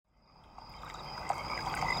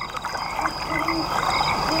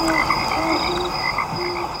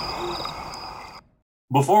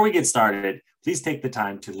Before we get started, please take the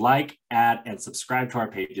time to like, add, and subscribe to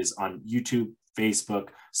our pages on YouTube, Facebook,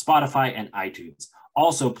 Spotify, and iTunes.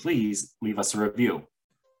 Also, please leave us a review.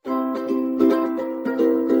 We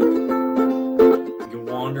can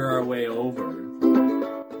wander our way over,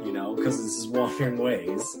 because this is Wandering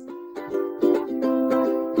Ways.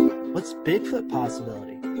 What's Bigfoot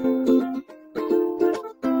possibility?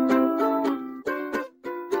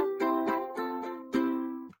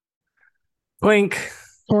 Clink.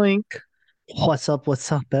 Clink. What's up,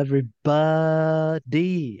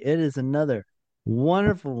 everybody? It is another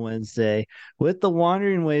wonderful Wednesday with the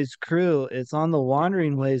Wandering Ways crew. It's on the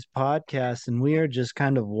Wandering Ways podcast, and we are just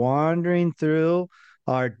kind of wandering through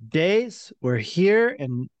our days. We're here,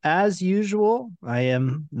 and as usual, I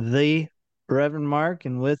am the Reverend Mark,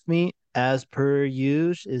 and with me, as per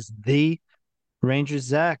usual, is the Ranger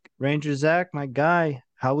Zach. Ranger Zach, my guy,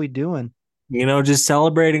 how we doing? Just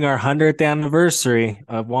celebrating our 100th anniversary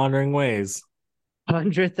of Wandering Ways.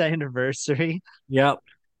 100th anniversary? Yep.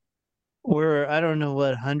 I don't know what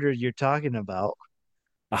 100 you're talking about.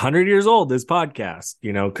 100 years old, this podcast,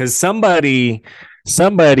 because somebody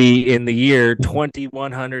in the year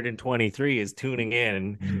 2123 is tuning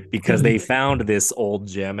in because they found this old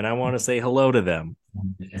gem, and I want to say hello to them.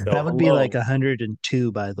 That would be like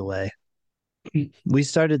 102, by the way. We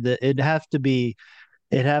started it'd have to be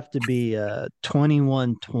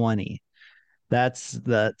 2120. That's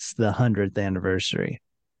the 100th anniversary.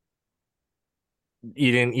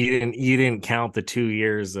 You didn't count the 2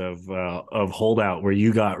 years of holdout where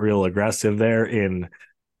you got real aggressive there in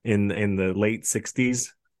the late 60s.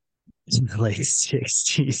 In the late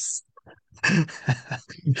 60s.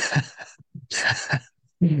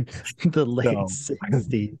 The late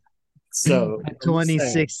 60s. So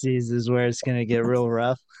 2060s is where it's gonna get real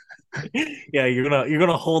rough. Yeah, you're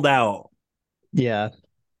gonna hold out. Yeah.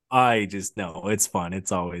 I just know it's fun.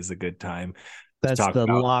 It's always a good time. That's the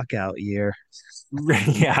lockout year.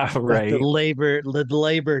 Yeah, right. The labor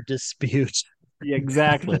dispute. Yeah,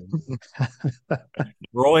 exactly.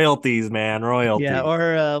 Royalties, man. Royalties. Yeah,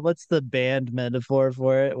 or what's the band metaphor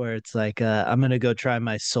for it? Where it's like, I'm gonna go try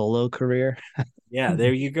my solo career. Yeah,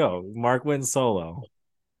 there you go. Mark went solo.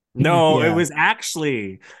 No, yeah. It was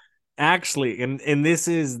actually, and this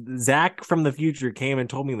is Zach from the future came and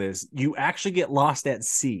told me this. You actually get lost at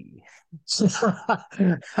sea.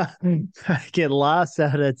 Get lost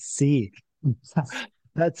out at sea.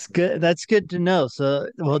 That's good. That's good to know. So,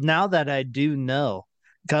 well, now that I do know,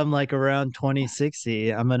 come like around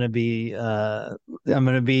 2060, I'm gonna be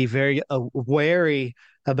very wary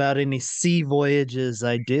about any sea voyages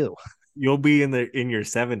I do. You'll be in your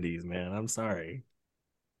 70s, man. I'm sorry.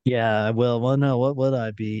 Yeah, I will. Well, no, what would I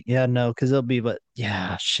be? Yeah, no, because it'll be, but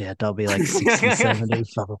yeah, shit, I'll be like 60, 70.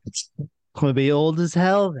 I'm gonna be old as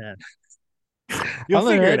hell then. You'll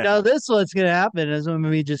figure it out. No, this what's gonna happen is when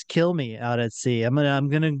we just kill me out at sea. I'm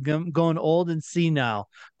going old and senile.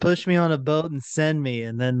 Push me on a boat and send me,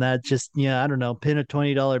 and then that just I don't know, pin a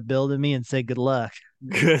 $20 bill to me and say good luck.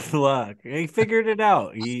 Good luck. He figured it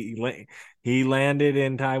out. He landed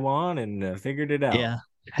in Taiwan and figured it out. Yeah.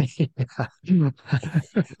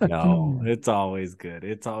 No, it's always good.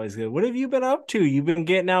 It's always good. What have you been up to? You've been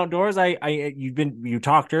getting outdoors. You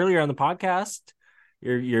talked earlier on the podcast.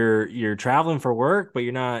 You're traveling for work, but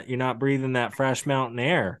you're not breathing that fresh mountain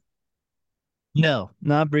air. No,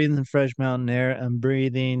 not breathing fresh mountain air. I'm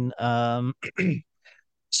breathing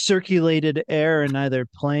circulated air in either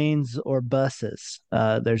planes or buses.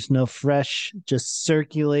 There's no fresh, just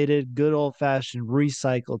circulated, good old fashioned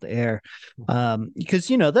recycled air. Because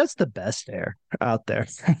that's the best air out there.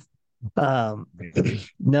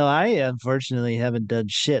 No, I unfortunately haven't done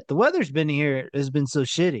shit. The weather's been here has been so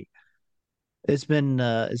shitty. It's been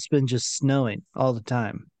just snowing all the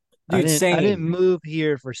time. Dude, I didn't move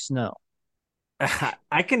here for snow.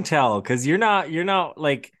 I can tell because you're not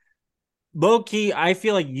like low key. I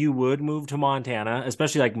feel like you would move to Montana,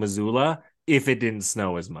 especially like Missoula, if it didn't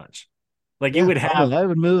snow as much. Like you would have. I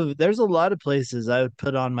would move. There's a lot of places I would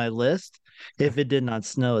put on my list if it did not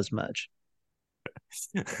snow as much.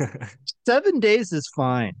 7 days is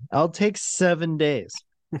fine. I'll take 7 days.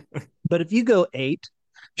 But if you go 8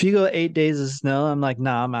 days of snow, I'm like,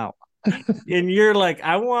 nah, I'm out. And you're like,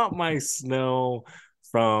 I want my snow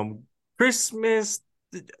from Christmas,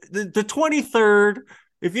 the 23rd.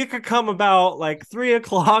 If you could come about like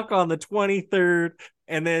 3:00 on the 23rd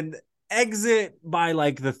and then exit by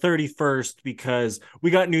like the 31st because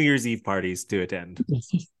we got New Year's Eve parties to attend.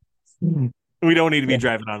 We don't need to be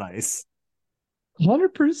driving on ice.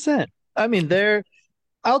 100%. I mean,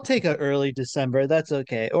 I'll take an early December. That's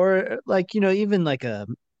okay. Or like, even like a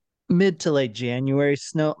mid to late January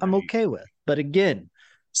snow, I'm okay with. But again,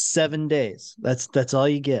 7 days. That's all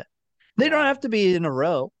you get. They don't Yeah. have to be in a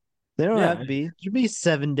row. They don't have Yeah. to be. It should be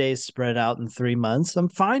 7 days spread out in 3 months. I'm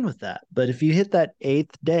fine with that. But if you hit that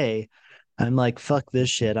eighth day, I'm like, fuck this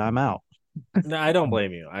shit. I'm out. No, I don't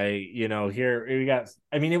blame you. Here we got,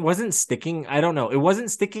 I mean, it wasn't sticking. I don't know. It wasn't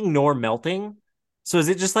sticking nor melting. So is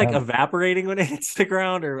it just like Oh. evaporating when it hits the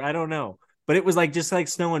ground, or I don't know. But it was like just like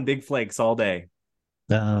snow and big flakes all day.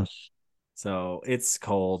 Uh, So it's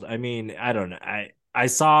cold. I mean, I don't know. I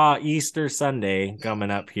saw Easter Sunday coming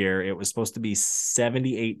up here. It was supposed to be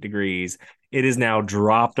 78 degrees. It is now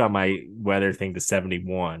dropped on my weather thing to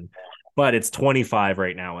 71, but it's 25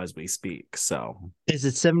 right now as we speak. So is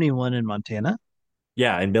it 71 in Montana?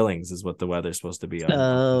 yeah, in Billings is what the weather's supposed to be on.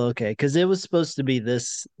 Oh, okay. Because it was supposed to be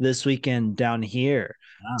this weekend down here.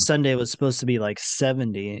 Yeah. Sunday was supposed to be like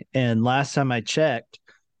 70, and last time I checked,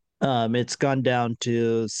 it's gone down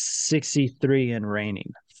to 63 and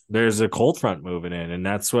raining. There's a cold front moving in, and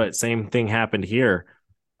that's what same thing happened here.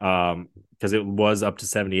 Because it was up to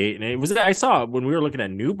 78, and it was I saw when we were looking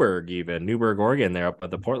at Newberg, Oregon, there up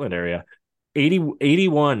at the Portland area.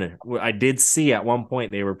 81. I did see at one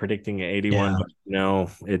point they were predicting 81, Yeah. but no,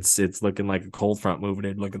 it's looking like a cold front moving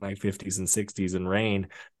in, looking like 50s and 60s and rain.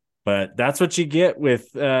 But that's what you get with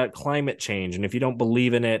climate change. And if you don't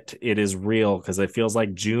believe in it, it is real, because it feels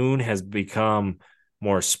like June has become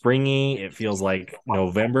more springy. It feels like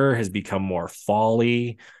November has become more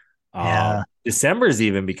fall-y. Yeah. December is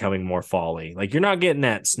even becoming more fall-y. Like you're not getting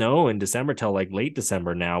that snow in December till like late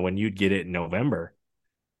December now, when you'd get it in November.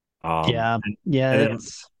 Yeah. Yeah. And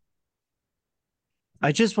It's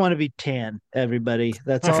I just want to be tan, everybody.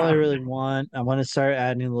 That's all I then really want. I want to start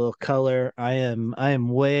adding a little color. I'm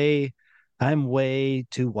way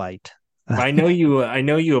too white. I know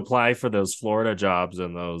you apply for those Florida jobs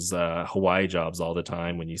and those Hawaii jobs all the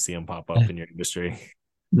time when you see them pop up in your industry.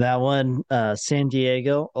 That one, San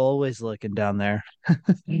Diego, always looking down there.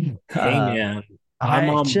 Hey Uh, man, I'm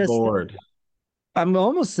I on just, board. I'm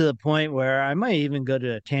almost to the point where I might even go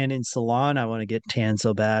to a tanning salon. I want to get tan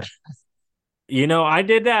so bad. I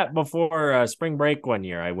did that before spring break one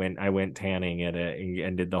year. I went tanning at it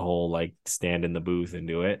and did the whole like stand in the booth and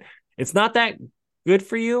do it. It's not that good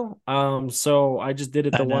for you. So I just did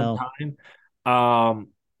it I the one know. time. Um,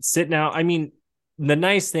 Sitting out. I mean, the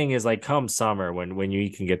nice thing is like come summer when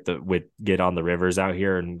you can get on the rivers out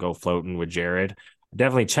here and go floating with Jared.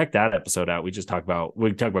 Definitely check that episode out. We talked about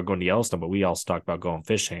going to Yellowstone, but we also talked about going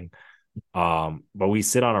fishing. But we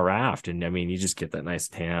sit on a raft, and I mean, you just get that nice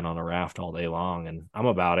tan on a raft all day long, and I'm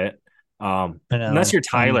about it. I Unless know. you're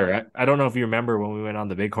Tyler, I don't know if you remember when we went on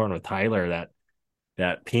the Bighorn with Tyler,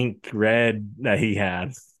 that pink red that he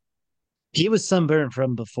had. He was sunburned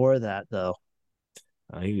from before that, though.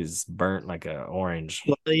 He was burnt like a orange.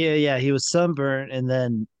 Well, yeah, yeah, he was sunburned,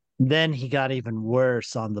 and then he got even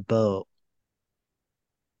worse on the boat.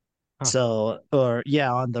 Huh. So, or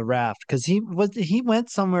yeah, on the raft, because he went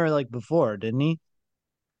somewhere like before, didn't he?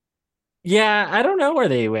 Yeah, I don't know where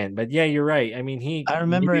they went, but yeah, you're right. I mean, he I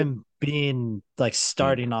remember maybe. him being like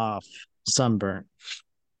starting off sunburnt.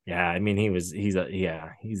 Yeah, I mean, he's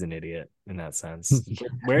an idiot in that sense.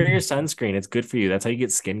 Wear your sunscreen; it's good for you. That's how you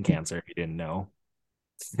get skin cancer. If you didn't know,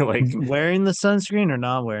 like Wearing the sunscreen or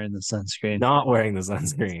not wearing the sunscreen? not wearing the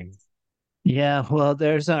sunscreen. Yeah, well,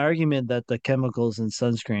 there's an argument that the chemicals in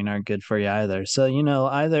sunscreen aren't good for you either. So,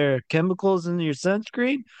 either chemicals in your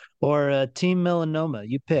sunscreen or team melanoma.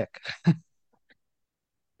 You pick.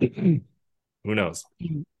 Who knows?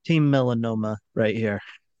 Team melanoma right here.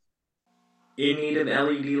 In need of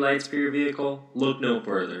LED lights for your vehicle? Look no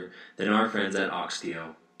further than our friends at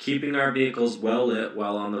Oxteo, keeping our vehicles well lit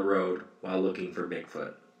while on the road while looking for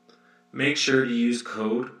Bigfoot. Make sure to use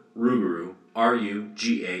code RUGARU,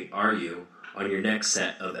 RUGARU, on your next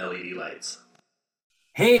set of LED lights.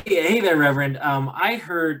 Hey there, Reverend. I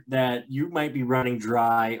heard that you might be running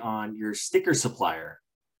dry on your sticker supplier.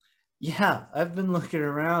 Yeah, I've been looking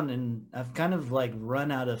around and I've kind of like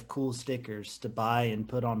run out of cool stickers to buy and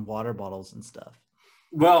put on water bottles and stuff.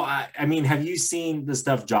 Well, I mean, have you seen the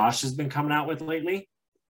stuff Josh has been coming out with lately?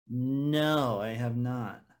 No, I have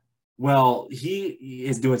not. Well, he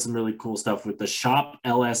is doing some really cool stuff with the Shop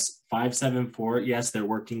LS 574. Yes, they're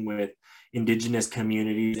working with indigenous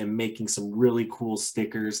communities and making some really cool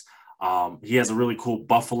stickers. He has a really cool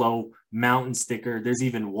Buffalo Mountain sticker. There's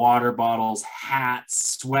even water bottles,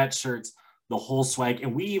 hats, sweatshirts, the whole swag.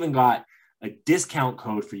 And we even got a discount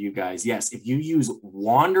code for you guys. Yes, if you use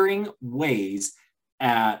Wandering Ways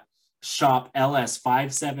at Shop LS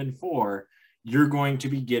 574, you're going to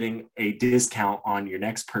be getting a discount on your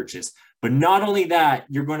next purchase. But not only that,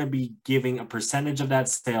 you're going to be giving a percentage of that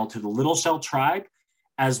sale to the Little Shell Tribe,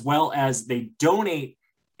 as well as they donate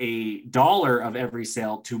 $1 of every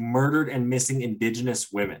sale to murdered and missing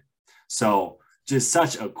Indigenous women. So just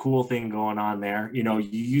such a cool thing going on there. You know,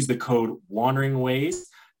 you use the code Wandering Ways,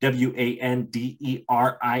 WANDERING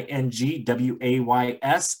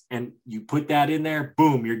and you put that in there,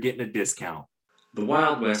 boom, you're getting a discount. The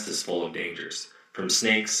Wild West is full of dangers, from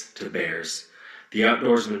snakes to bears. The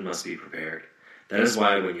outdoorsman must be prepared. That is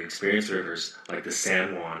why when you experience rivers like the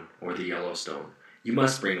San Juan or the Yellowstone, you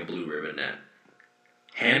must bring a Blue Ribbon net.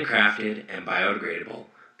 Handcrafted and biodegradable,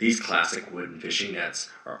 these classic wooden fishing nets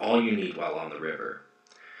are all you need while on the river.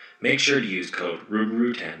 Make sure to use code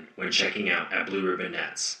RUGAROO10 when checking out at Blue Ribbon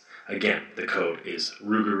Nets. Again, the code is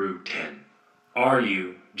RUGAROO10.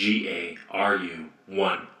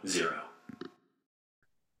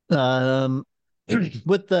 RUGARU10.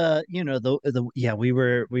 With the we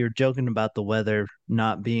were joking about the weather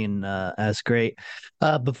not being as great.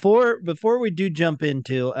 Before we do jump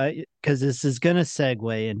into, because this is gonna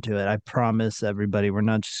segue into it, I promise everybody we're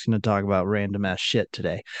not just gonna talk about random ass shit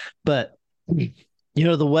today. But the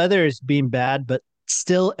weather is being bad, but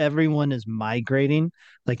still everyone is migrating.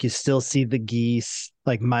 Like you still see the geese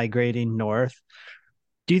like migrating north.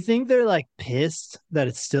 Do you think they're like pissed that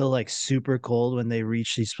it's still like super cold when they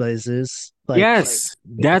reach these places? Yes,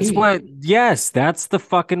 that's the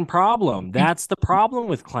fucking problem. That's the problem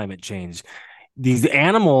with climate change. These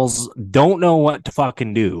animals don't know what to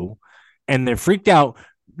fucking do, and they're freaked out.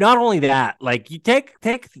 Not only that, like you take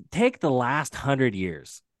the last 100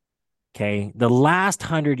 years, okay? The last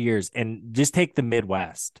 100 years, and just take the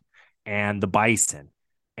Midwest and the bison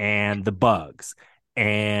and the bugs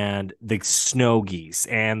and the snow geese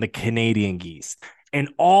and the Canadian geese and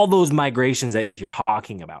all those migrations that you're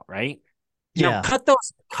talking about, right? Yeah. Now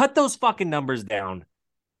cut those fucking numbers down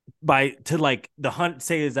to like the hunt,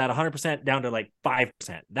 say is at 100% down to like 5%.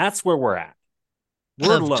 That's where we're at.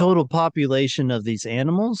 We're low. Total population of these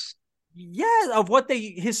animals? Yeah, of what the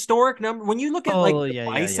historic number. When you look at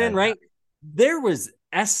bison, right? There was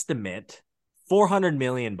estimate 400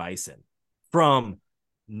 million bison from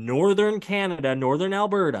northern Canada, northern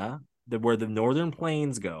Alberta, where the northern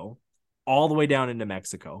plains go, all the way down into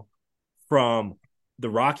Mexico, from the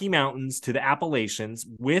Rocky Mountains to the Appalachians.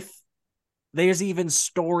 There's even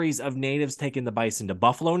stories of natives taking the bison to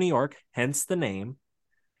Buffalo, New York, hence the name,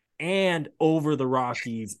 and over the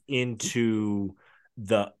Rockies into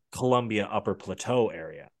the Columbia Upper Plateau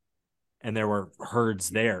area. And there were herds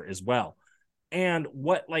there as well. And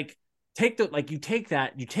you take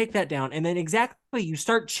that down, and then exactly you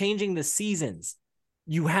start changing the seasons.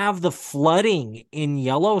 You have the flooding in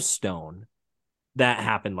Yellowstone that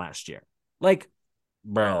happened last year. Like,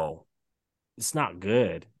 bro, it's not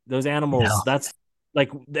good. Those animals, that's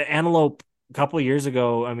like the antelope a couple of years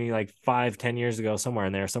ago. I mean, like 5-10 years ago, somewhere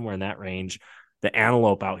in that range, the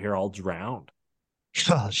antelope out here all drowned.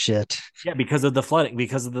 Oh shit. Yeah, because of the flooding,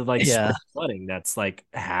 because of the spring flooding that's like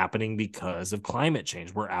happening because of climate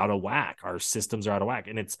change. We're out of whack. Our systems are out of whack,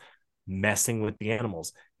 and it's messing with the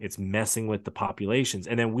animals. It's messing with the populations.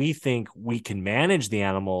 And then we think we can manage the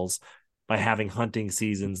animals by having hunting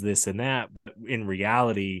seasons, this and that. But in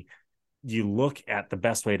reality, you look at the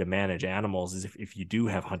best way to manage animals is if you do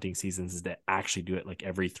have hunting seasons, is to actually do it like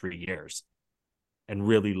every 3 years and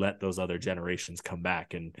really let those other generations come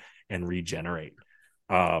back and regenerate.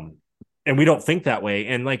 And we don't think that way.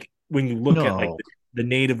 And like when you look at like the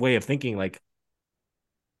native way of thinking, like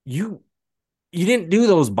you didn't do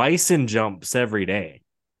those bison jumps every day.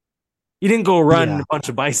 You didn't go run a bunch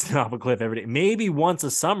of bison off a cliff every day. Maybe once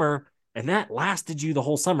a summer, and that lasted you the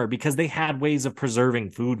whole summer because they had ways of preserving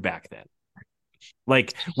food back then.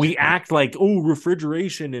 Like we act like,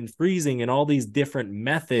 refrigeration and freezing and all these different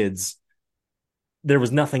methods. There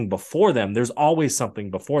was nothing before them. There's always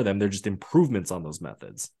something before them. They're just improvements on those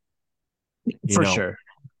methods. For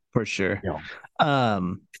sure. Yeah.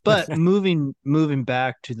 But moving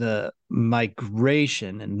back to the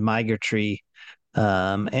migration and migratory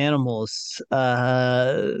animals,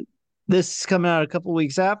 this is coming out a couple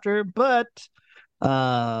weeks after, but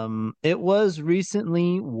it was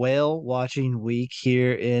recently whale watching week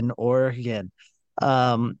here in Oregon.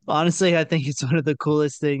 Honestly, I think it's one of the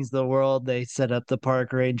coolest things in the world. They set up the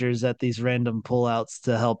park rangers at these random pullouts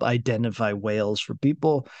to help identify whales for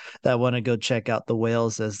people that want to go check out the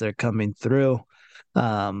whales as they're coming through.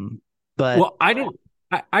 But I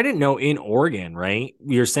didn't know in Oregon, right?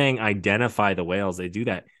 You're saying identify the whales. They do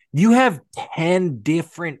that. You have 10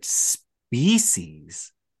 different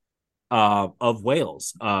species of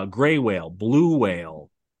whales, gray whale, blue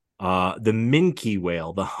whale, the minke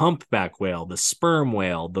whale, the humpback whale, the sperm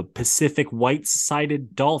whale, the Pacific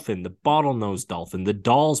white-sided dolphin, the bottlenose dolphin, the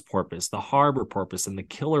Dall's porpoise, the harbor porpoise, and the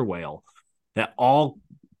killer whale that all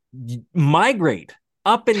migrate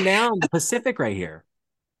up and down the Pacific right here.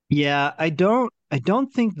 Yeah, I don't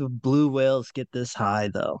think the blue whales get this high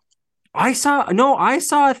though. I saw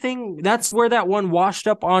a thing that's where that one washed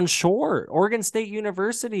up on shore, Oregon State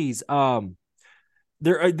University's.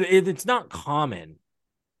 It's not common.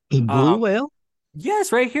 The blue Um, whale?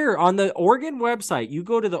 yes, right here on the Oregon website, you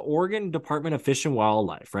go to the Oregon Department of Fish and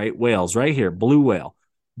Wildlife, right? Whales, right here, blue whale.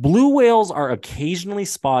 Blue whales are occasionally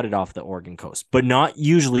spotted off the Oregon coast, but not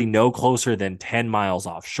usually no closer than 10 miles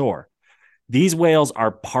offshore. These whales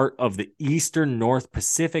are part of the eastern North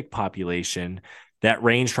Pacific population that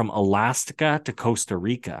range from Alaska to Costa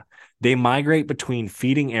Rica. They migrate between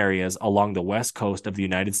feeding areas along the west coast of the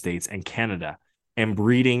United States and Canada and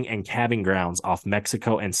breeding and calving grounds off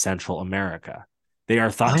Mexico and Central America. They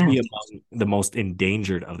are thought to Oh, be among the most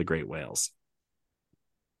endangered of the great whales.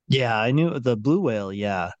 yeah, I knew the blue whale.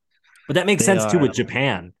 Yeah, But that makes they sense too are. with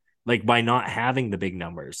Japan, like by not having the big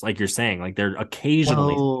numbers, like you're saying, like they're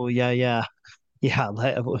occasionally. Oh, yeah, yeah, yeah.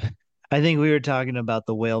 I think we were talking about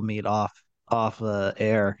the whale meat off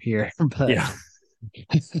air here, but Yeah.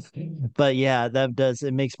 but yeah, that does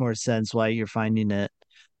it makes more sense why you're finding it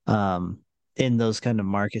um in those kind of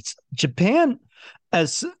markets. Japan,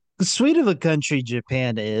 as sweet of a country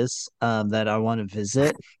Japan is, that I want to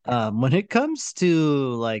visit, when it comes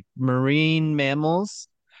to like marine mammals,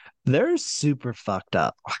 they're super fucked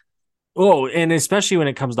up. Oh, and especially when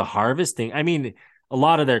it comes to harvesting. I mean, a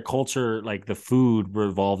lot of their culture, like the food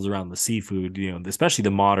revolves around the seafood, especially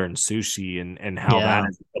the modern sushi and how that Yeah.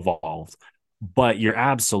 has evolved. But you're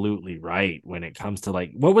absolutely right when it comes to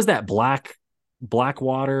like what was that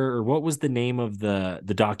Blackwater, or what was the name of the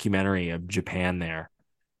documentary of Japan there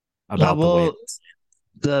about the Well, whales?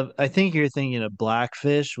 the I think you're thinking of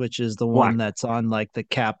Blackfish, which is the one Black. that's on like the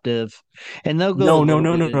captive, and they'll go a No, no, little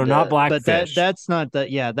no, bit no, no, not into, but Blackfish. that's not the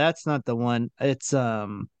yeah, that's not the one. It's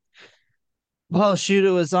well, shoot,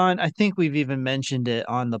 it was on. I think we've even mentioned it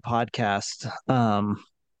on the podcast.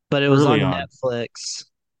 But it was Early on on. Netflix.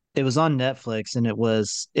 It was on Netflix, and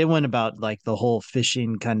it went about like the whole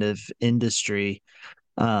fishing kind of industry.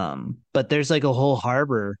 But there's like a whole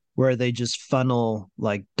harbor where they just funnel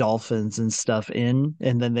like dolphins and stuff in,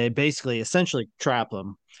 and then they basically essentially trap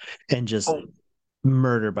them and just Oh,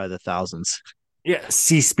 murder by the thousands yeah,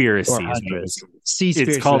 or Seaspiracy is what it was. hundreds. Sea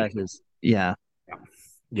It's spear called. is yeah,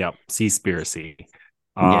 Yep, Seaspiracy.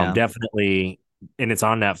 yeah, Definitely, and it's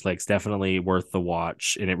on Netflix. Definitely worth the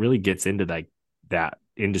watch, and it really gets into like that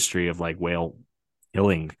industry of like whale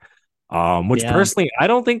killing. Which yeah. personally I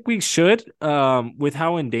don't think we should. With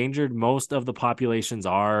how endangered most of the populations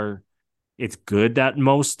are, it's good that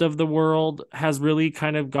most of the world has really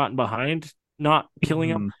kind of gotten behind not killing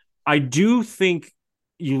them. Mhm. I do think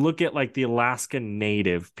you look at like the Alaskan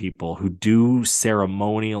Native people who do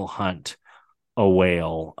ceremonial hunt a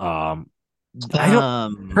whale. I don't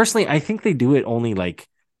Um, personally. I think they do it only like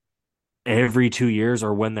every 2 years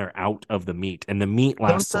or when they're out of the meat, and the meat don't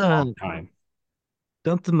lasts a long the time.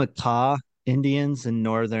 don't the Macaw Indians in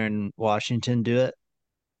northern Washington do it?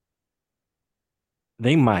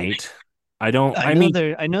 They might. I don't. I mean,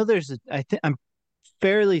 I know there's a I think I'm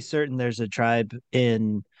fairly certain there's a tribe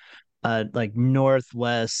in like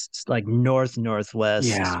northwest, like northwest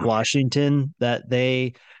yeah, Washington that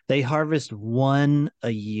they harvest one a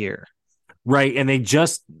year. right. And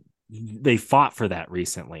they fought for that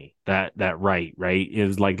recently. That right. It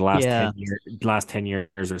was like the Yeah. last 10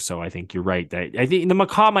 years or so. I think you're right. That I think the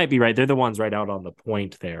macaw might be right. They're the ones right out on the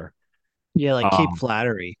point there. Yeah, like Cape Um,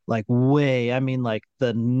 Flattery, like way, I mean like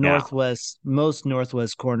the yeah. most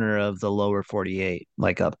northwest corner of the lower 48,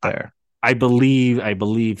 like up I, there. I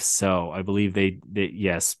believe so. I believe they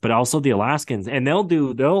yes, but also the Alaskans, and they'll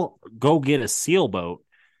go get a seal boat,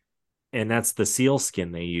 and that's the seal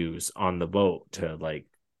skin they use on the boat to like.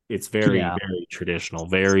 It's very Yeah. very traditional,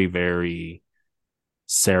 very very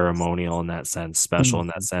ceremonial in that sense, special in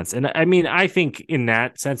that Mhm. sense. And I mean, I think in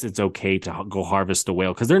that sense, it's okay to go harvest a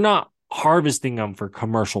whale because they're not harvesting them for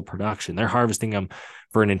commercial production. They're harvesting them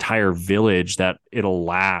for an entire village that it'll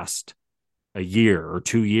last a year or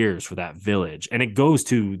 2 years for that village. And it goes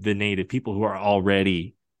to the native people who are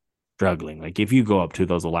already struggling. Like if you go up to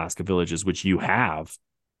those Alaska villages, which you have,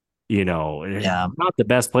 it's Yeah. not the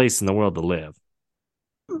best place in the world to live.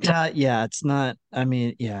 Yeah, it's not. I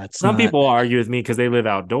mean, yeah, it's Some not. people argue with me because they live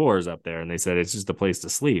outdoors up there and they said it's just a place to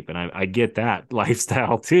sleep. And I get that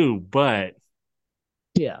lifestyle too, but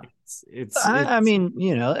Yeah. I it's mean,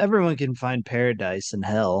 everyone can find paradise in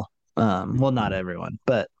hell. Well, not everyone,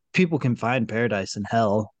 but people can find paradise in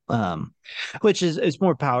hell. Which is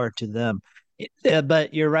more power to them.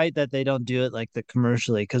 But you're right that they don't do it like the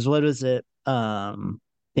commercially. Because what is it?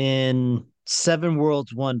 In Seven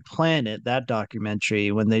Worlds, One Planet, that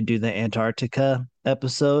documentary, when they do the Antarctica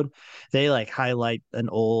episode, they like highlight an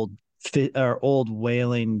old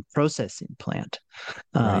whaling processing plant.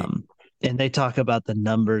 Right. Um, and they talk about the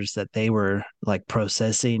numbers that they were like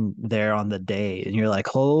processing there on the day. And you're like,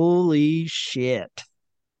 holy shit.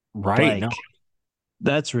 Right. No, Like,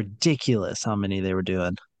 that's ridiculous how many they were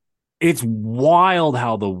doing. it's wild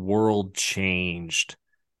how the world changed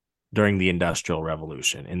during the Industrial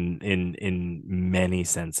Revolution in many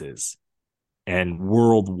senses and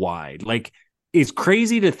worldwide. Like it's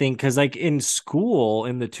crazy to think because like in school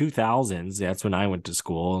in the 2000s, that's when I went to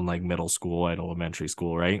school in like middle school at elementary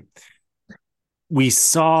school, right? We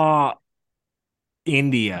saw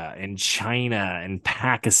India and China and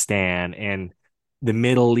Pakistan and the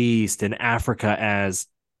Middle East and Africa as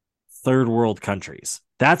third world countries.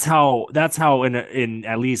 That's how in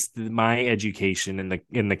at least my education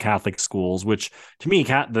in the Catholic schools, which to me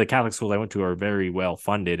the Catholic schools I went to are very well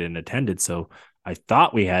funded and attended, so I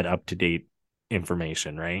thought we had up to date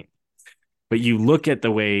information, right? But you look at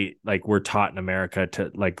the way like we're taught in America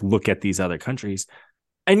to like look at these other countries,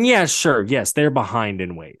 and yeah, sure, yes, they're behind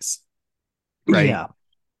in ways, right? Yeah.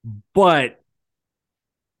 But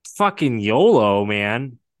fucking YOLO,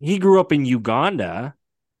 man. He grew up in Uganda,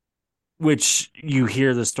 which you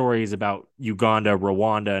hear the stories about Uganda,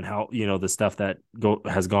 Rwanda, and how the stuff that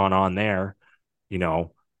has gone on there, you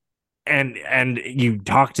know, and you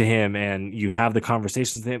talk to him and you have the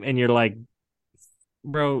conversations with him, and you're like,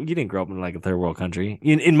 bro, you didn't grow up in like a third world country.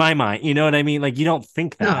 In my mind, you know what I mean? Like you don't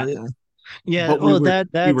think No, that, yeah. Yeah, but we well were that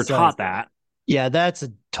we were that's taught that. yeah, that's a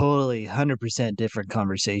totally 100% different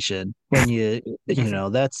conversation when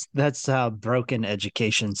that's how broken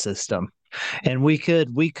education system. And we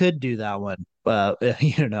could do that one very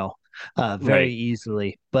Right.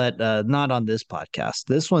 easily, but not on this podcast.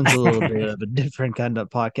 This one's a little bit of a different kind of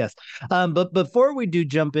podcast. But before we do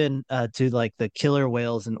jump in to like the killer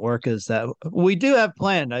whales and orcas that we do have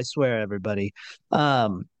planned, I swear everybody.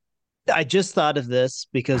 I just thought of this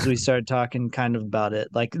because we started talking kind of about it,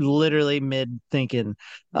 like literally mid thinking,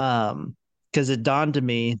 because it dawned to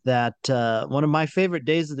me that one of my favorite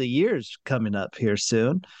days of the year is coming up here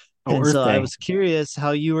soon. Oh, And Earth so I Day. was curious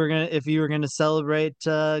if you were gonna celebrate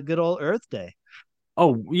good old Earth Day.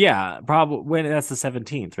 Oh yeah, probably when that's the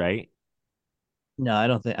 17th, right? No,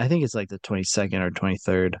 I think it's like the 22nd or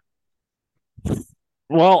 23rd.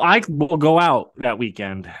 Well, I will go out that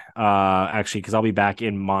weekend, actually, because I'll be back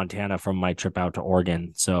in Montana from my trip out to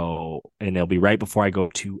Oregon. So, and it'll be right before I go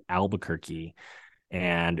to Albuquerque.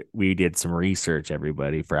 And we did some research,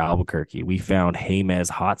 everybody, for Albuquerque. We found Jemez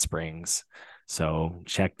Hot Springs. So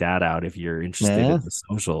check that out if you're interested Yeah. in the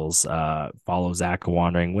socials. Follow Zach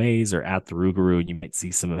Wandering Ways or at the Rougarou. You might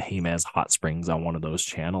see some of Jemez Hot Springs on one of those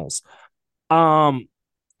channels. Um,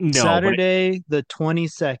 no, but Saturday the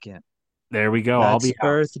 22nd. there we go. I'll That's be out.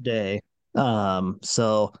 Earth Day.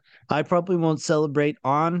 So I probably won't celebrate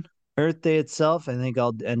on Earth Day itself. I think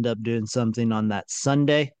I'll end up doing something on that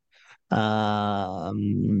Sunday. If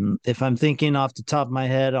I'm thinking off the top of my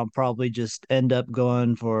head, I'll probably just end up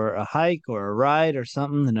going for a hike or a ride or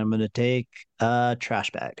something, and I'm gonna take a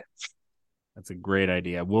trash bag. That's a great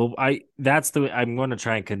idea. Well, I'm going to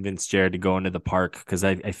try and convince Jared to go into the park because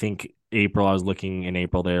I think April, I was looking in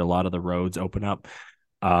April there, a lot of the roads open up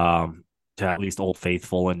to at least Old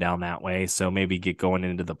Faithful and down that way. So maybe get going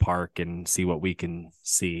into the park and see what we can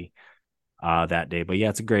see that day. But yeah,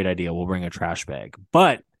 it's a great idea. We'll bring a trash bag.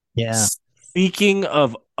 But Yeah. speaking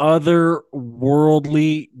of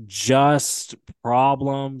otherworldly just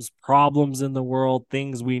problems in the world,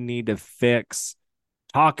 things we need to fix,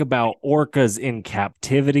 talk about orcas in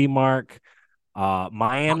captivity, Mark.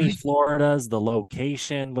 Miami, Florida is the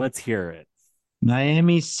location. Let's hear it.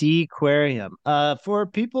 Miami Sea Aquarium. For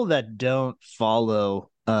people that don't follow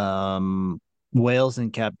whales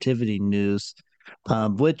in captivity news,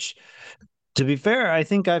 which to be fair, I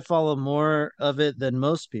think I follow more of it than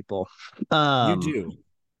most people. You Um, do.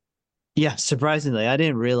 yeah, surprisingly, I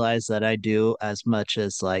didn't realize that I do as much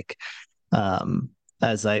um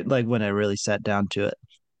as I like when I really sat down to it.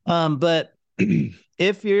 But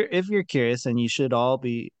if you're curious, and you should all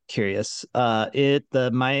be curious, the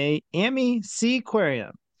Miami Sea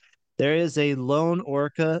Aquarium, there is a lone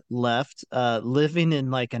orca left, living in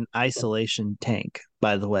like an isolation tank,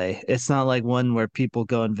 by the way. It's not like one where people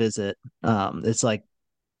go and visit. It's like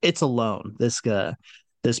it's alone,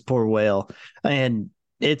 this poor whale. And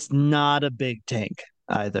it's not a big tank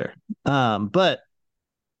either. But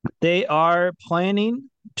they are planning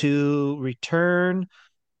to return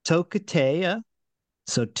Tokatea,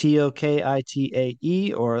 so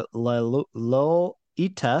Tokitae or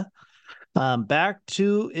Lolita, back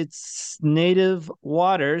to its native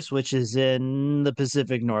waters, which is in the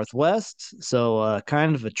Pacific Northwest. So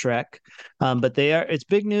kind of a trek. But it's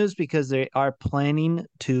big news because they are planning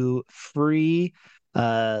to free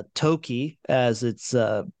Toki, as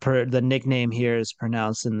the nickname here is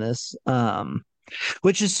pronounced in this,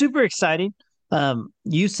 which is super exciting.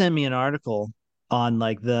 You sent me an article on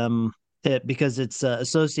like because it's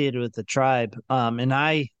associated with the tribe. And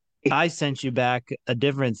I sent you back a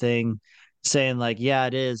different thing saying like, yeah,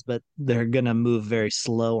 it is, but they're gonna move very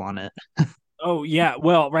slow on it. Oh yeah,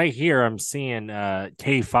 well, right here I'm seeing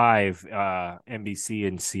K5 NBC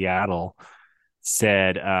in Seattle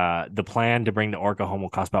said the plan to bring the orca home will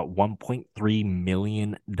cost about $1.3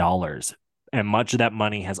 million. And much of that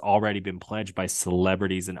money has already been pledged by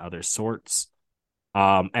celebrities and other sorts.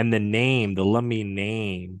 And the Lumbee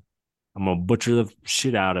name, I'm gonna butcher the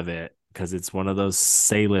shit out of it because it's one of those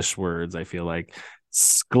Salish words, I feel like.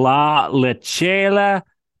 Sklalechela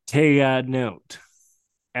Teanut.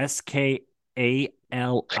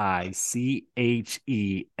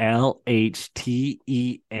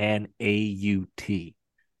 Skalichelanut.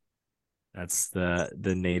 That's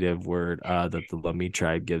the native word that the Lumbee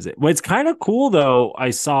tribe gives it. What's kind of cool though,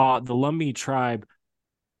 I saw the Lumbee tribe,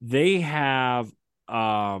 they have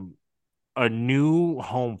a new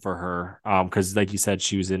home for her. Because like you said,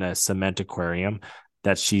 she was in a cement aquarium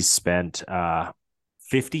that she's spent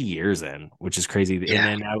 50 years in, which is crazy. Yeah.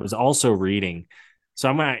 And then I was also reading, so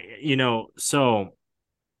I'm gonna,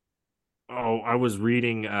 I was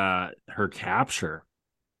reading her capture.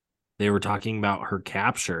 They were talking about her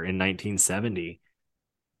capture in 1970,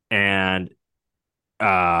 and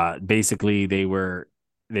basically they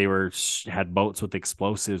had boats with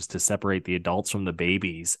explosives to separate the adults from the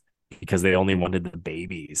babies because they only wanted the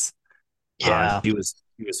babies. Yeah. She was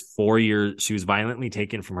 4 years. She was violently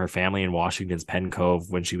taken from her family in Washington's Penn Cove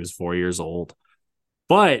when she was 4 years old.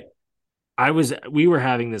 But we were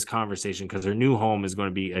having this conversation because her new home is going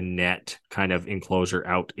to be a net kind of enclosure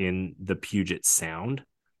out in the Puget Sound.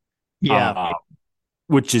 Yeah.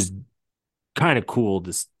 Which is kind of cool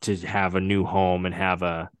to have a new home and have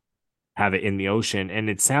it in the ocean. And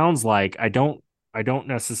it sounds like I don't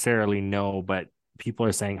necessarily know, but people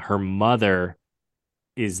are saying her mother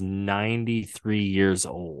is 93 years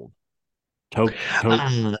old.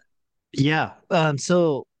 Yeah.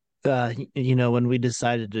 So, when we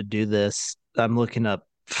decided to do this, I'm looking up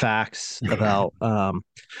facts about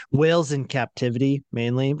whales in captivity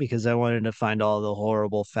mainly because I wanted to find all the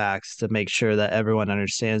horrible facts to make sure that everyone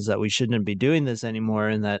understands that we shouldn't be doing this anymore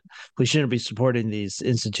and that we shouldn't be supporting these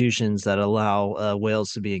institutions that allow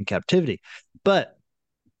whales to be in captivity. But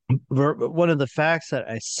one of the facts that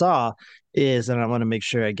I saw is, and I want to make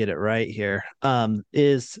sure I get it right here,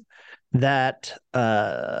 is that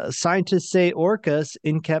scientists say orcas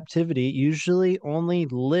in captivity usually only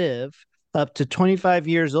live up to 25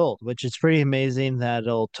 years old, which is pretty amazing that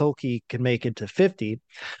old Toki can make it to 50,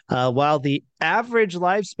 while the average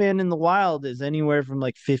lifespan in the wild is anywhere from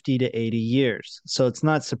like 50 to 80 years. So it's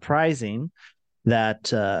not surprising that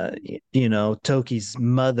Toki's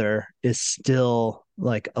mother is still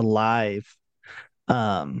like alive.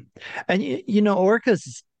 And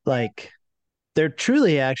orcas, like, they're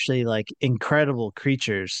truly actually like incredible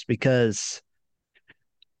creatures because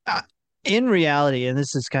uh, in reality, and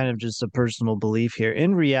this is kind of just a personal belief here,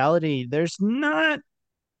 in reality there's not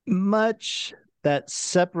much that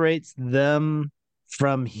separates them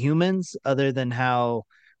from humans other than how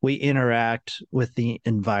we interact with the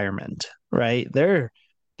environment, right?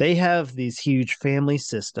 They have these huge family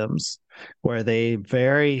systems where they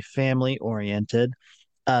very family oriented.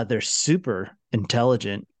 They're super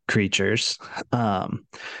intelligent creatures. Um,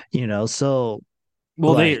 so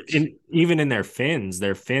Well, like, even in their fins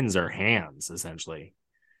are hands essentially.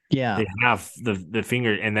 yeah. They have the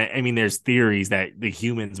finger, and that, I mean, there's theories that the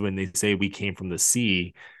humans, when they say we came from the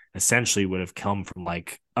sea, essentially would have come from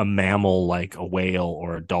like a mammal, like a whale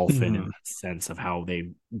or a dolphin, in Mhm. the sense of how they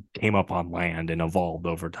came up on land and evolved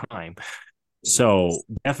over time. So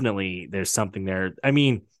definitely, there's something there. I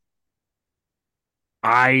mean,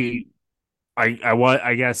 I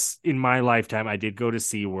I guess in my lifetime I did go to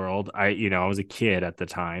SeaWorld. I was a kid at the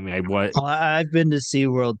time. Well, I've been to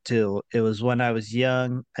SeaWorld too. It was when I was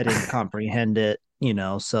young. I didn't comprehend it,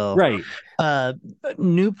 so Right. uh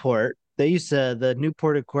Newport, the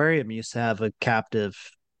Newport Aquarium used to have a captive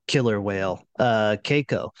killer whale,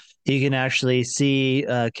 Keiko. You can actually see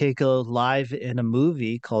Keiko live in a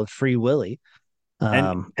movie called Free Willy.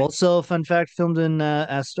 And Also, fun fact, filmed in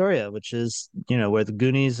Astoria, which is, where the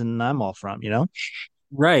Goonies and I'm all from.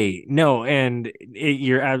 Right. No, and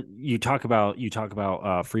you talk about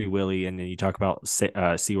Free Willy, and then you talk about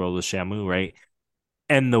SeaWorld with Shamu, right?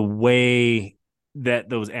 And the way that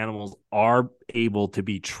those animals are able to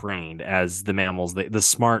be trained as the mammals, the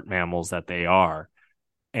smart mammals that they are.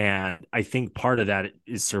 And I think part of that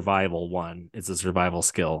is survival. One, it's a survival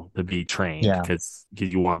skill to be trained Yeah. because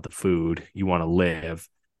you want the food, you want to live,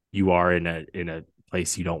 you are in a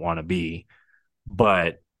place you don't want to be.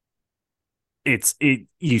 But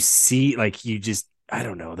you see, like, you just, I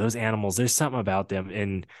don't know, those animals, there's something about them.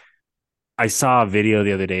 And I saw a video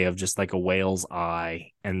the other day of just like a whale's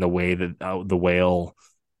eye, and the way that the whale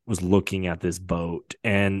was looking at this boat,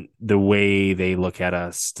 and the way they look at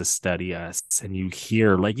us to study us. And you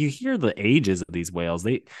hear the ages of these whales.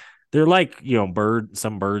 They're like,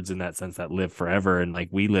 some birds in that sense that live forever, and like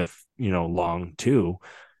we live, long too.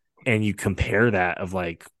 And you compare that of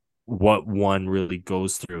like what one really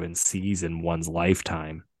goes through and sees in one's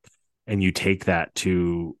lifetime, and you take that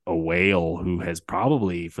to a whale who has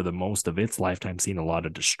probably for the most of its lifetime seen a lot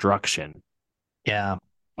of destruction. Yeah.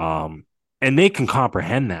 And they can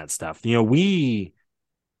comprehend that stuff. We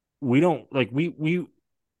don't, like, we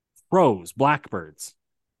crows, blackbirds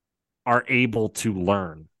are able to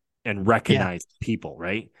learn and Yeah. recognize people,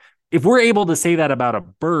 right? If we're able to say that about a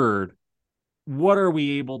bird, what are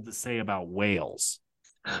we able to say about whales?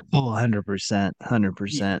 Oh, 100%.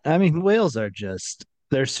 100%. I mean, whales are just,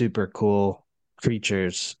 they're super cool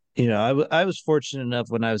creatures. I was fortunate enough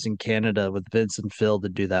when I was in Canada with Vince and Phil to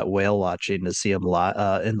do that whale watching to see them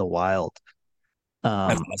in the wild.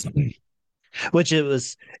 That's Um, awesome. which it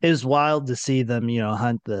was wild to see them,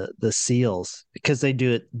 hunt the seals because they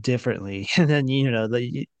do it differently. And then,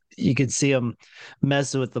 you could see them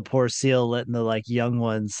messing with the poor seal, letting the like young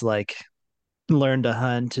ones like learn to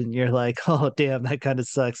hunt, and you're like, oh damn, that kind of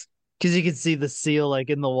sucks. Because you can see the seal like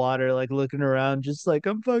in the water, like looking around, just like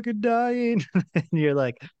I'm fucking dying. And you're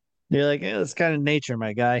like, yeah, it's kind of nature,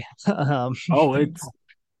 my guy. Oh,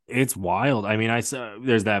 it's wild. I mean, I saw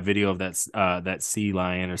there's that video of that sea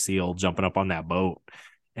lion or seal jumping up on that boat,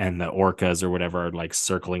 and the orcas or whatever are like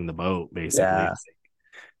circling the boat. Basically, Yeah,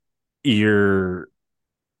 you're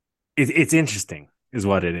it's interesting, is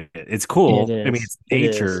what it is. It's it cool. I mean, is. it's It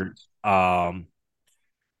is. nature.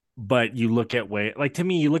 But you look at like, to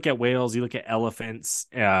me, you look at whales, you look at elephants,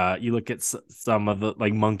 you look at some of the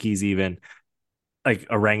like monkeys, even like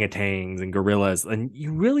orangutans and gorillas, and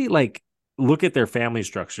you really like look at their family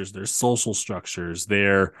structures, their social structures,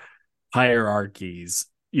 their hierarchies,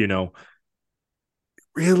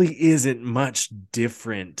 really isn't much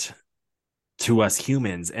different to us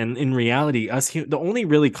humans. And in reality, the only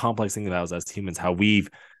really complex thing about us humans, how we've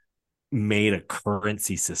made a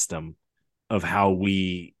currency system of how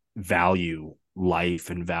we value life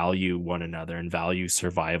and value one another and value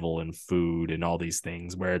survival and food and all these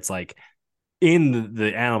things, where it's like in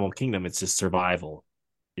the animal kingdom, it's just survival.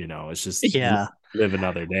 It's just Yeah. live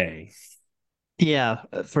another day. Yeah,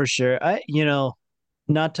 for sure.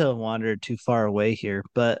 Not to wander too far away here,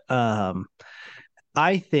 but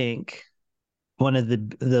I think one of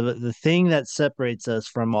the thing that separates us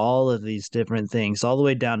from all of these different things, all the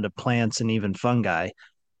way down to plants and even fungi,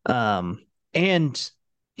 um, and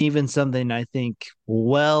even something I think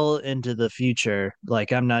well into the future,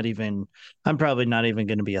 like I'm probably not even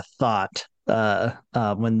going to be a thought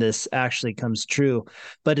when this actually comes true,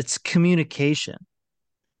 but it's communication.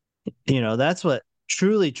 That's what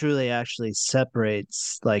truly actually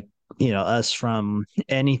separates like us from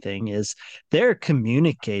anything is they're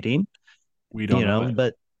communicating, We don't know it.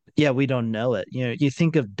 but yeah, we don't know it. You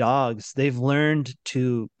think of dogs, they've learned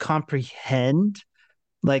to comprehend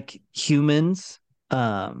like humans,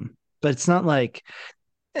 but it's not like,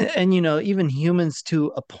 and even humans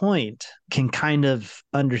to a point can kind of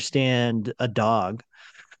understand a dog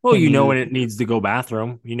Well, when you when it needs to go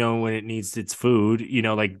bathroom, when it needs its food,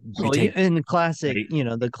 like you well, take, in the classic,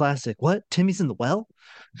 right? the classic, what, Timmy's in the well,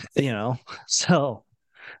 so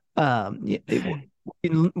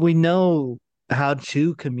we know how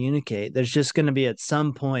to communicate. There's just going to be at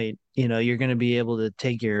some point, you're going to be able to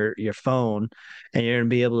take your phone and you're going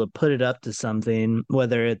to be able to put it up to something,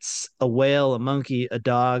 whether it's a whale, a monkey, a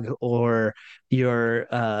dog, or your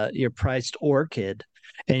priced orchid,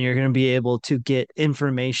 and you're going to be able to get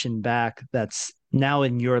information back that's now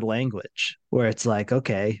in your language, where it's like,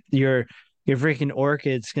 okay, your freaking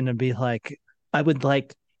orchid's going to be like, I would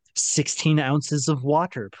like 16 ounces of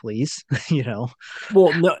water, please.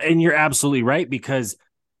 Well, no, and you're absolutely right, because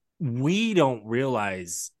we don't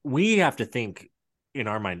realize, we have to think in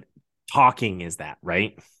our mind, talking is that,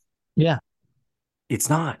 right? Yeah. It's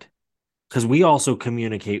not, because we also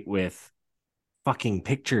communicate with fucking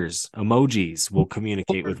pictures, emojis will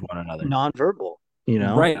communicate Or with one another. nonverbal, you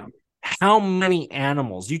know? Right. How many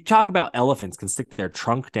animals? You talk about elephants can stick their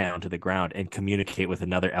trunk down to the ground and communicate with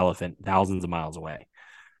another elephant thousands of miles away,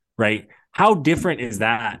 right? How different is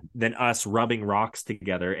that than us rubbing rocks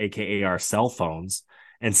together, aka our cell phones,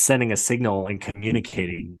 and sending a signal and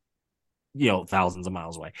communicating, thousands of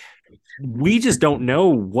miles away? We just don't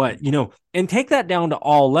know and take that down to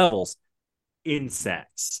all levels.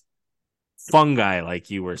 Insects, fungi, like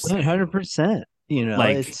you were saying, 100%. You know,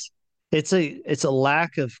 like it's a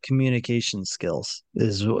lack of communication skills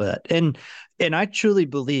is what, and I truly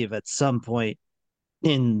believe at some point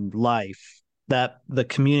in life that the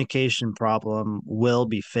communication problem will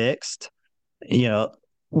be fixed. You know,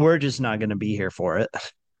 we're just not going to be here for it.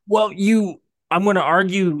 well, I'm going to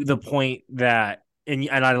argue the point that, and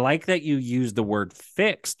I like that you use the word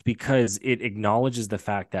fixed because it acknowledges the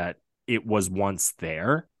fact that it was once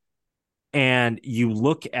there. And you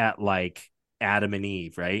look at like Adam and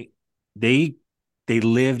Eve, right? They they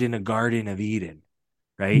lived in a garden of Eden,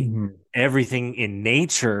 right? Mhm. Everything in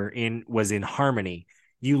nature was in harmony.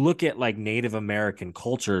 You look at like Native American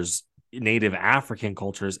cultures, Native African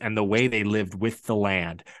cultures, and the way they lived with the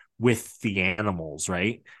land, with the animals,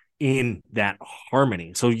 right? In that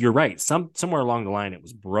harmony. So you're right. Somewhere along the line it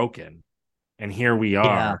was broken. And here we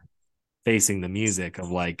Yeah, are facing the music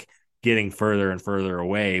of like getting further and further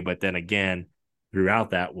away. But then again,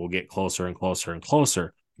 throughout that, we'll get closer and closer and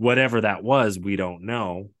closer. Whatever that was, we don't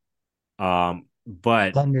know.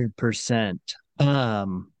 But 100%.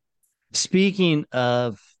 Speaking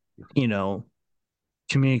of, you know,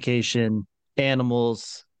 communication,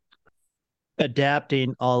 animals,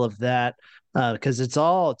 adapting all of that, because it's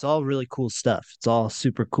all really cool stuff. It's all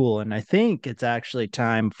super cool. And I think it's actually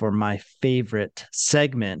time for my favorite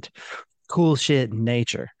segment, cool shit in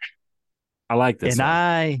nature. I like this And one.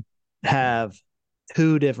 I have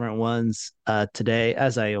two different ones today,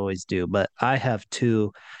 as I always do, but I have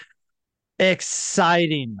two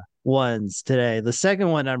exciting ones today. The second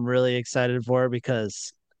one I'm really excited for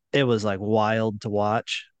because it was like wild to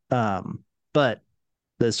watch. But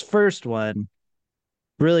this first one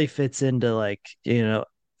really fits into like,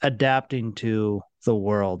 adapting to the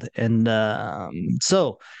world. And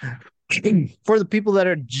so for the people that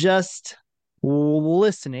are just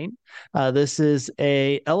listening, this is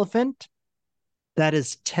a elephant that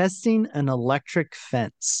is testing an electric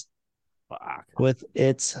fence Fuck. with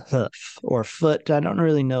its hoof or foot. I don't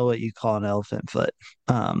really know what you call an elephant foot.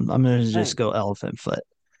 I'm going to just go elephant foot.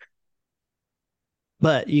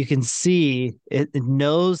 But you can see it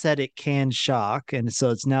knows that it can shock. And so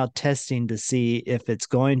it's now testing to see if it's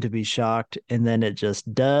going to be shocked. And then it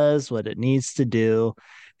just does what it needs to do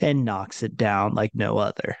and knocks it down like no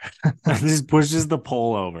other. Just pushes the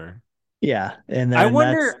pole over. Yeah. And I then that's,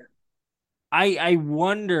 wonder I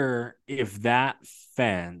wonder if that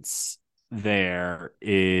fence there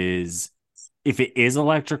is if it is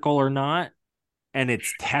electrical or not, and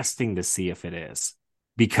it's testing to see if it is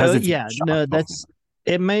because oh, it's been yeah. No, shocked before.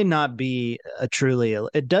 it may not be a truly,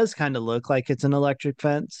 it does kind of look like it's an electric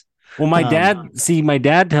fence. Well, Um, my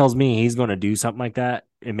dad tells me he's going to do something like that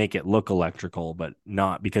and make it look electrical, but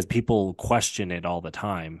not because people question it all the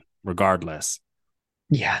time, regardless.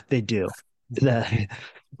 yeah, they do. The,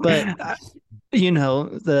 but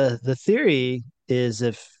the theory is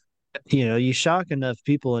if you shock enough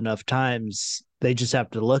people enough times, they just have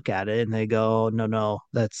to look at it and they go, no, no,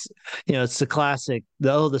 that's it's the classic.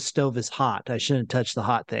 The stove is hot. I shouldn't touch the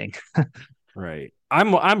hot thing. Right.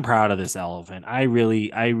 I'm proud of this elephant. I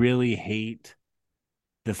really hate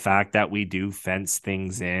the fact that we do fence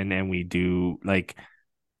things in and we do like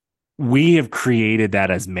we have created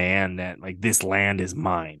that as man that like this land is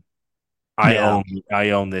mine. I Yeah, own I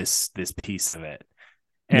own this piece of it.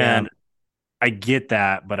 yeah. And I get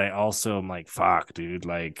that, but I also am like, fuck, dude,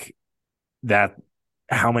 like that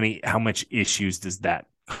how much issues does that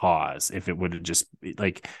cause if it would have just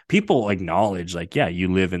like people acknowledge like, yeah,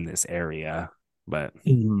 you live in this area, but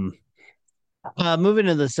Mhm. Moving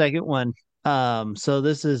to the second one. So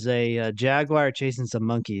this is a jaguar chasing some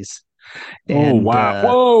monkeys, oh and wow.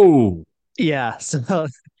 Whoa. yeah, so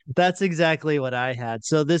that's exactly what I had.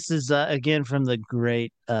 So this is again from the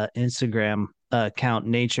great Instagram account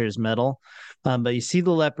Nature's Metal. But you see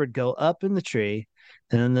the leopard go up in the tree,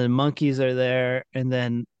 and then the monkeys are there, and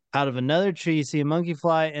then out of another tree you see a monkey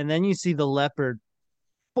fly, and then you see the leopard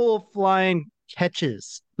full flying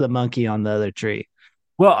catches the monkey on the other tree.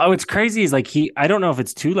 Well, what's crazy is like I don't know if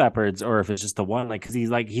it's two leopards or if it's just the one, like, cause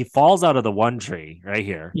he's like, he falls out of the one tree right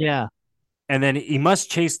here. Yeah, And then he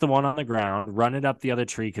must chase the one on the ground, run it up the other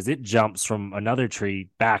tree because it jumps from another tree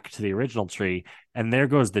back to the original tree. And there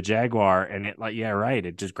goes the jaguar. And it like, yeah, right.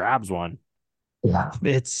 It just grabs one. Yeah.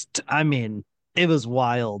 I mean, it was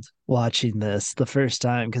wild watching this the first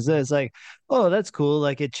time because it was like, oh, that's cool.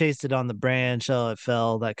 Like it chased it on the branch. Oh, it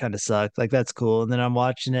fell. That kind of sucked. Like that's cool. And then I'm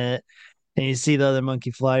watching it and you see the other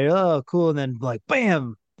monkey fly. Oh, cool. And then like,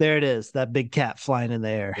 bam, there it is. That big cat flying in the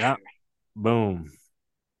air. Yeah. Boom.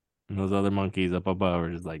 And those other monkeys up above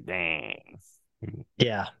are just like, dang.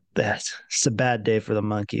 Yeah. It's a bad day for the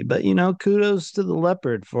monkey, but kudos to the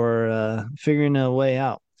leopard for figuring a way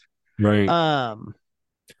out. Right. Um,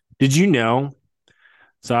 Did you know?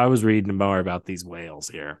 So I was reading more about these whales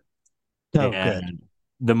here. oh, good. And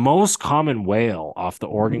the most common whale off the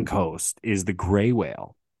Oregon coast is the gray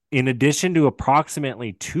whale. In addition to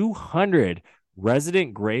approximately 200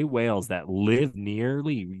 resident gray whales that live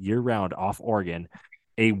nearly year-round off Oregon,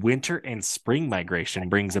 a winter and spring migration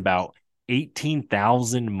brings about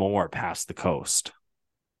 18,000 more past the coast.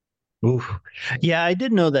 Oof. Yeah, I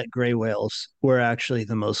did know that gray whales were actually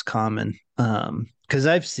the most common. Because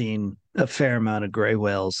I've seen a fair amount of gray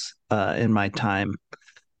whales in my time.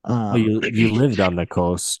 Well, Um, you lived on the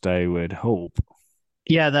coast, I would hope.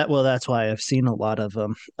 yeah, that's why I've seen a lot of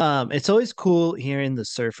them. It's always cool hearing the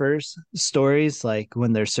surfers' stories, like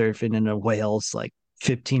when they're surfing and a whale's like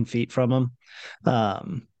 15 feet from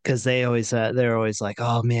them. Because they're always like,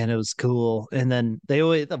 oh man, it was cool. And then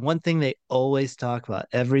the one thing they always talk about,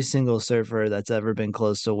 every single surfer that's ever been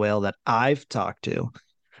close to a whale that I've talked to,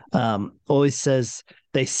 always says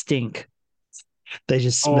they stink. They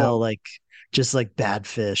just Oh, smell like just like bad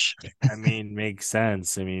fish. I mean, makes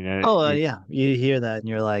sense. I mean, Oh yeah, you hear that and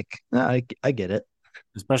you're like, "Oh, I get it."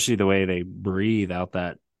 especially the way they breathe out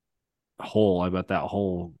that hole. I bet that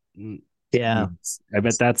hole. Yeah, I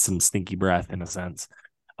bet that's some stinky breath in a sense.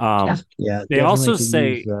 yeah, They definitely also could use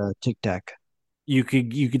say Tic Tac. you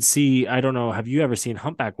could see. I don't know. Have you ever seen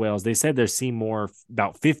humpback whales? They said they're seen more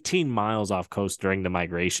about 15 miles off coast during the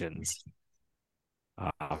migrations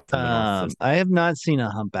from the north. I have not seen a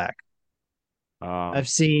humpback. I've Um,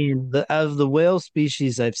 seen the of the whale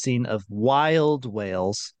species I've seen of wild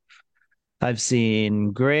whales. I've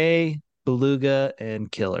seen gray, beluga,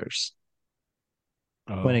 and killers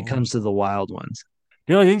when it oh, comes to the wild ones.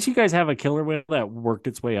 didn't you guys have a killer whale that worked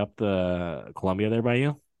its way up the Columbia there by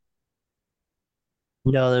you?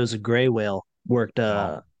 There was a gray whale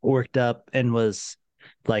Wow. worked up and was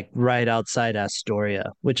like right outside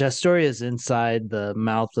Astoria, which Astoria is inside the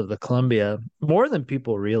mouth of the Columbia more than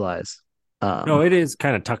people realize. No, Um, it is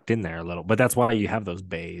kind of tucked in there a little, but that's why you have those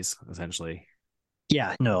bays essentially.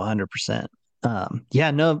 yeah, no, 100%.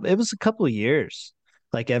 Yeah, no, it was a couple of years.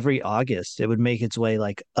 Like every August, it would make its way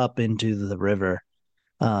like up into the river.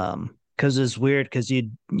 Because it's weird because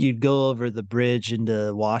you'd go over the bridge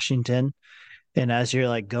into Washington. And as you're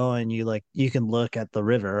like going, you can look at the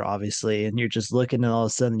river, obviously, and you're just looking, and all of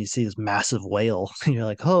a sudden you see this massive whale, and you're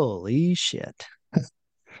like, "Holy shit!"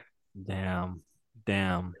 Damn,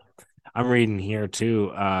 damn. I'm reading here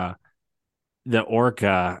too. The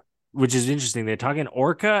orca, which is interesting. They're talking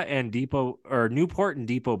orca and Depot or Newport and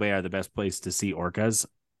Depot Bay are the best place to see orcas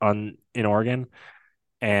on in Oregon.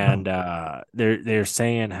 And they're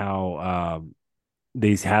saying how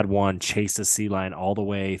they had one chase a sea lion all the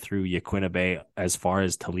way through Yaquina Bay as far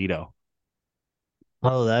as Toledo.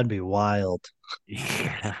 Oh, that'd be wild.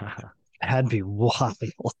 Yeah. That'd be wild.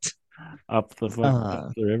 Up Uh,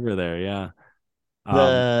 the river there, yeah. Um,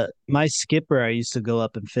 the my skipper I used to go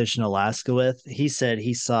up and fish in Alaska with, he said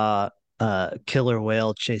he saw a killer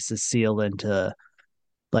whale chase a seal into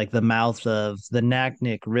like the mouth of the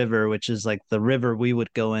Naknek River, which is like the river we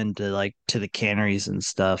would go into like to the canneries and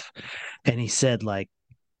stuff. And he said like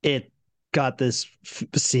it got this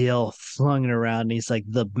seal flung it around. And he's like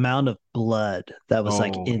the amount of blood that was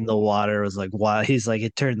like oh, in the water was like wow. He's like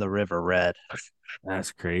it turned the river red.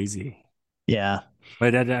 that's crazy. Yeah.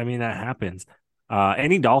 But I mean, that happens.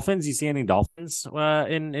 Any dolphins? You see any dolphins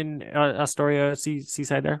in Astoria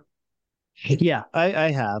seaside there? Yeah,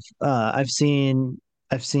 I have. I've seen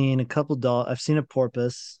a couple I've seen a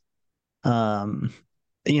porpoise. Um,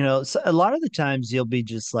 so a lot of the times you'll be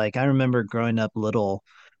just like I remember growing up little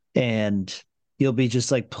and you'll be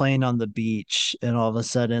just like playing on the beach and all of a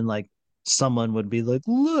sudden like someone would be like,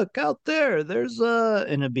 "Look out there, there's a,"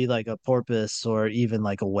 and it'd be like a porpoise or even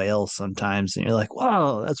like a whale sometimes and you're like,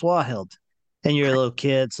 "Wow, that's wild." And you're a little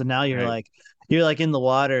kid, so now Right. you're like in the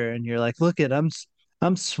water and you're like, "Look at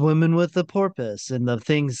I'm swimming with the porpoise," and the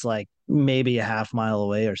thing's like maybe a half mile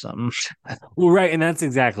away or something. Well, right, and that's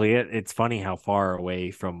exactly it. It's funny how far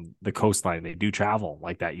away from the coastline they do travel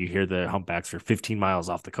like that. You hear the humpbacks are 15 miles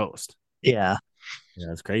off the coast. Yeah. Yeah,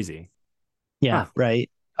 that's crazy. Yeah. Huh. Right.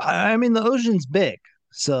 I mean, the ocean's big,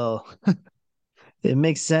 so it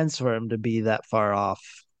makes sense for him to be that far off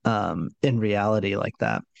in reality like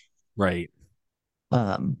that. Right.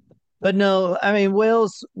 Um, but no, I mean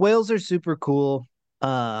whales are super cool.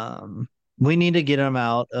 Um, we need to get them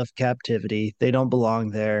out of captivity. They don't belong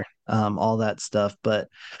there. All that stuff. But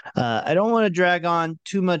I don't want to drag on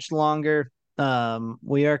too much longer.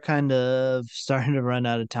 We are kind of starting to run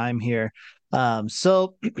out of time here.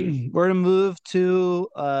 So we're gonna move to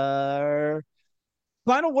our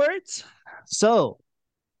final words. So,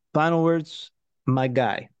 final words, my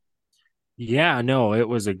guy. Yeah, no, it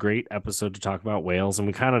was a great episode to talk about whales, and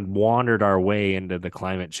we kind of wandered our way into the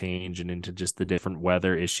climate change and into just the different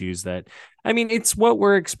weather issues that, I mean, it's what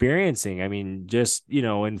we're experiencing. I mean, just,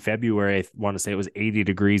 in February, I want to say it was 80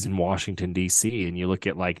 degrees in Washington, D.C., and you look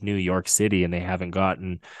at like New York City, and they haven't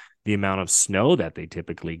gotten the amount of snow that they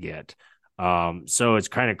typically get. So it's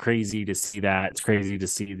kind of crazy to see that. It's crazy to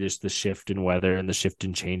see just the shift in weather and the shift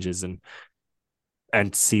in changes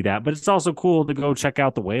and see that. But it's also cool to go check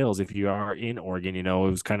out the whales if you are in Oregon. It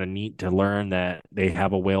was kind of neat to learn that they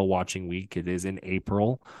have a whale watching week. It is in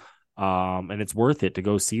April. And it's worth it to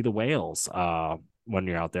go see the whales when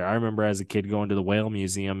you're out there. I remember as a kid going to the whale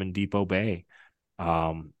museum in Depot Bay.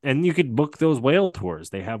 And you could book those whale tours.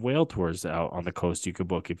 They have whale tours out on the coast you could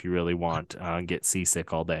book if you really want and get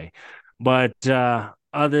seasick all day. But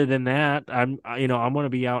other than that, I'm going to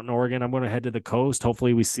be out in Oregon. I'm going to head to the coast.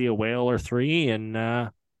 Hopefully we see a whale or three. And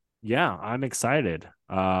yeah, I'm excited.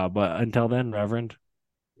 But until then, Reverend.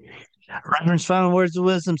 Reverend's final words of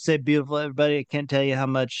wisdom say beautiful, everybody. I can't tell you how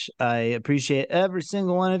much I appreciate every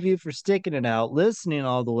single one of you for sticking it out, listening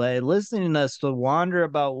all the way, listening to us to wander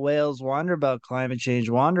about whales, wander about climate change,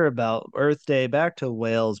 wander about Earth Day, back to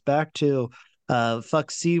whales, back to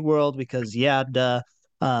fuck SeaWorld, because yeah, duh.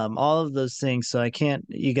 All of those things. So I can't,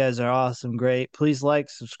 you guys are awesome, great. Please like,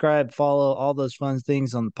 subscribe, follow all those fun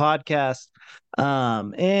things on the podcast.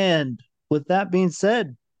 And with that being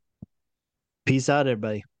said, peace out,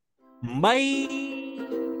 everybody. Bye.